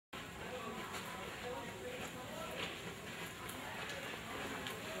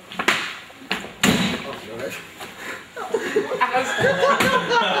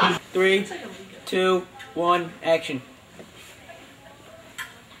3, 2, 1, action.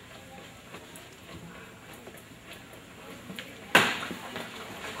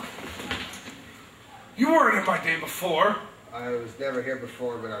 You weren't in my day before. I was never here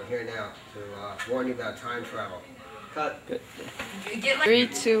before, but I'm here now to warn you about time travel. Cut. 3,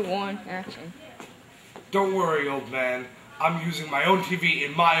 2, 1, action. Don't worry, old man. I'm using my own TV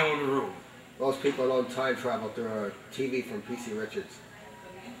in my own room. Most people don't time travel through a TV from PC Richards.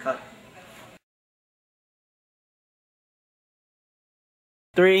 Cut.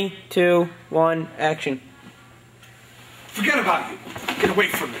 3, 2, 1, action. Forget about you. Get away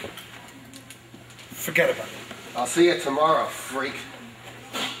from me. Forget about it. I'll see you tomorrow, freak.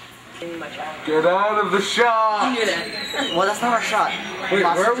 Get out of the shot! Well, that's not our shot. Wait,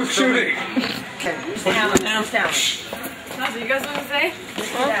 where are we shooting? Down. So you guys want to say?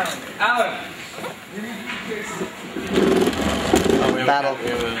 Down. Alan! Battle. We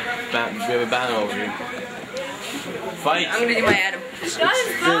have a battle over here. Fight! I'm gonna do my Adam.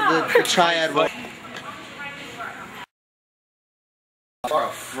 The triad one. Tomorrow,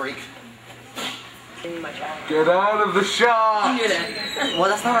 freak. Get out of the shot! Well,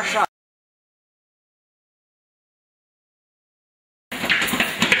 that's not our shot.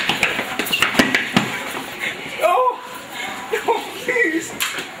 No, please!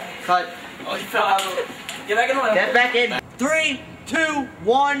 Cut. Oh, you fell out. Get back in the left. Get back in. 3, 2,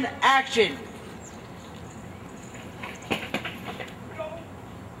 1, action.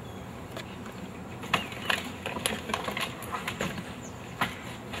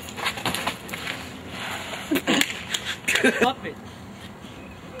 Puppet.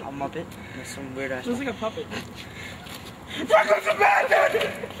 A Muppet. That's some weird ass. Looks like a puppet. Douglas abandoned!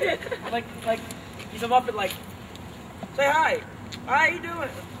 Like, he's a Muppet, like, say hi. How you doing?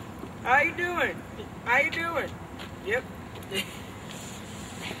 How you doing? How you doing? Yep.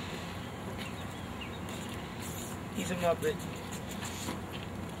 He's a Muppet.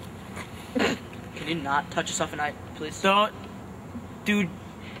 Can you not touch yourself at night, please? Don't. Dude,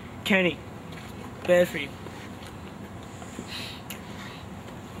 Kenny. Bad for you.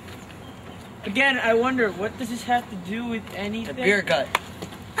 Again, I wonder, what does this have to do with anything? A beer gut.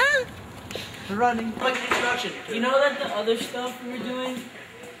 Running. Like an introduction. You know that the other stuff we were doing?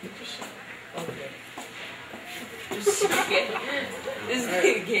 Okay. This is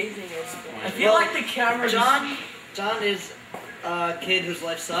gazing at I feel like the camera. John is a kid whose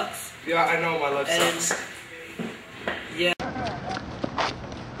life sucks. Yeah, I know my life And sucks. yeah.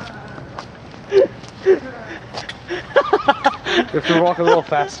 You have to walk a little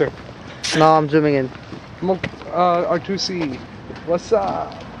faster. No, I'm zooming in. R2C. What's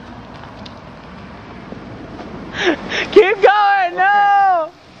up? Keep going, no!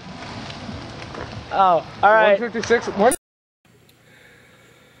 Oh, alright. 156. What?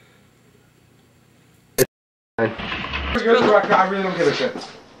 I really don't give a shit.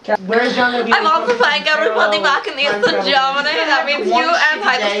 Where's John gonna be? I'm also playing everybody back in Eastern Germany. That means you and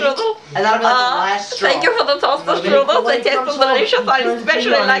Heidelstrudel. And that'll be like the last straw. Thank you for the toaster strudel. They taste delicious. I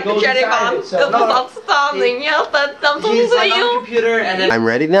especially like the cherry one. It was outstanding. Yes, that's something He's to like on the you. computer and then I'm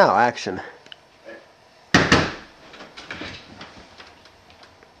ready now, action.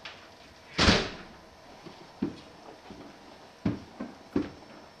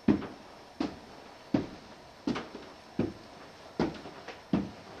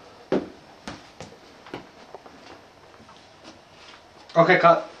 Okay,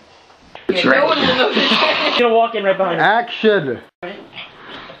 cut. Yeah, no one will notice. I'm gonna walk in right behind you. Action. I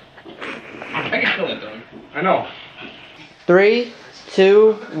can kill that dog. I know. 3,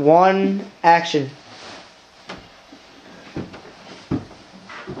 2, 1, action.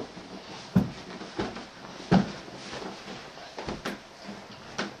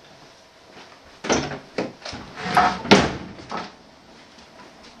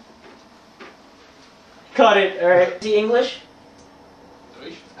 Cut it, alright. Is he English?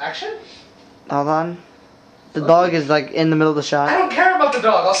 Action? Hold on. The dog is like in the middle of the I shot. don't care about the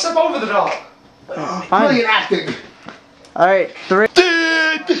dog. I'll step over the dog. Fine. Brilliant acting. Alright, 3.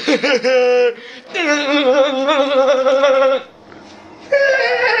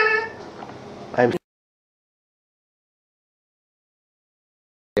 I'm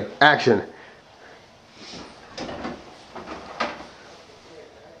action.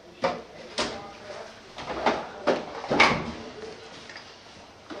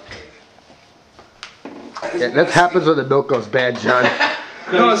 Yeah, that happens when the milk goes bad, John.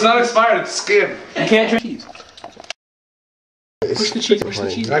 No, it's not expired. It's skim. You can't drink cheese. Push the cheese. Push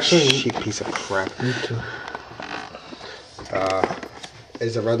the cheese. Actually, cheap piece of crap. Me too.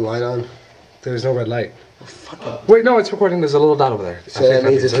 Is the red light on? There's no red light. Wait, no, it's recording. There's a little dot over there. So that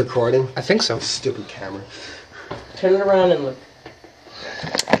means it's recording? I think so. Stupid camera. Turn it around and look.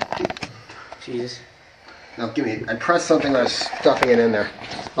 Jesus. No, give me it. I pressed something, I was stuffing it in there.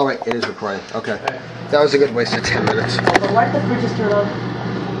 Oh wait, it is recording. Okay. That was a good waste of 10 minutes. But why did the fridge just turn on?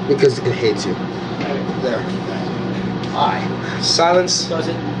 Because it hates you. There. Aye. Silence. Does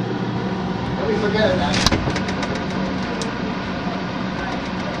it? Let me forget it now.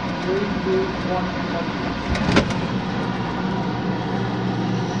 3, 2, 1.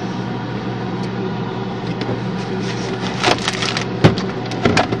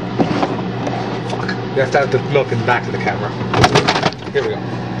 You have to have the milk in the back of the camera. Here we go.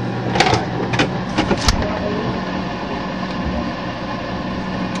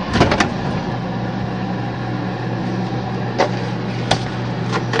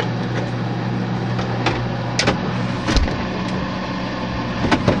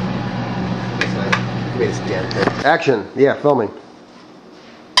 Action. Yeah, filming.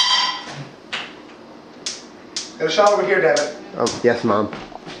 Get a shot over here, damn it. Oh, yes, Mom.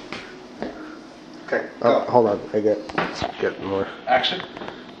 Okay. Oh, hold on. I get more. Action.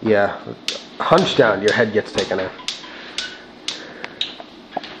 Yeah. Hunch down, your head gets taken out.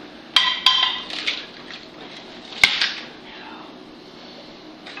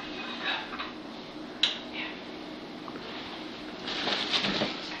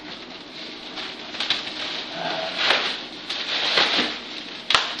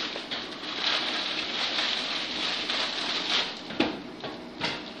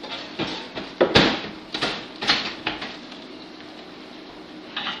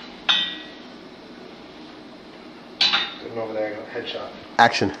 Over there, headshot.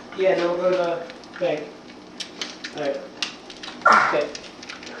 Action. Yeah, no, go to the bank. Alright. Okay.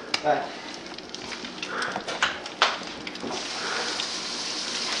 Alright.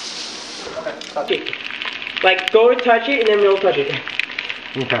 Okay. Like, go to touch it and then we'll touch it.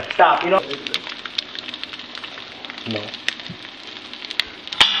 Okay. Stop, you know? No.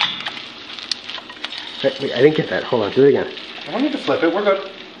 Wait, I didn't get that. Hold on, do it again. I don't need to flip it. We're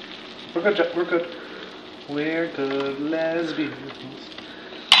good. We're good. We're good. We're good lesbians.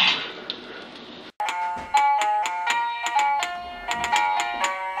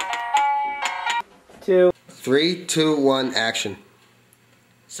 Two. 3, 2, 1, action.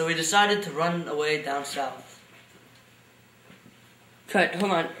 So we decided to run away down south. Cut,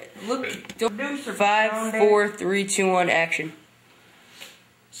 hold on. Look, don't 5, 4, 3, 2, 1, action.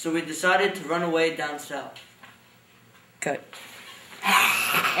 So we decided to run away down south. Cut.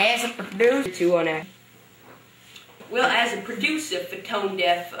 As a producer, 2, 1, action. Well, as a producer for Tone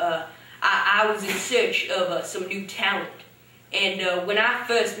Deaf, I was in search of some new talent. And when I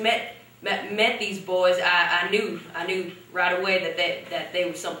first met these boys, I knew right away that they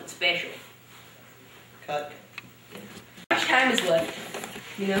were something special. Cut. How much time is left?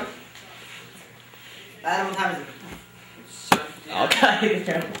 You know? Adam, what time is it? I'll tell you.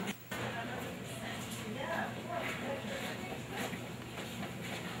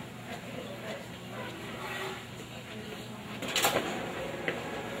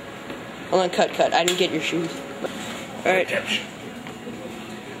 Hold on, cut. I didn't get your shoes. Alright.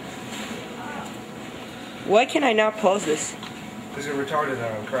 Why can I not pause this? Because you're retarded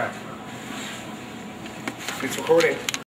now, correct. It's recording.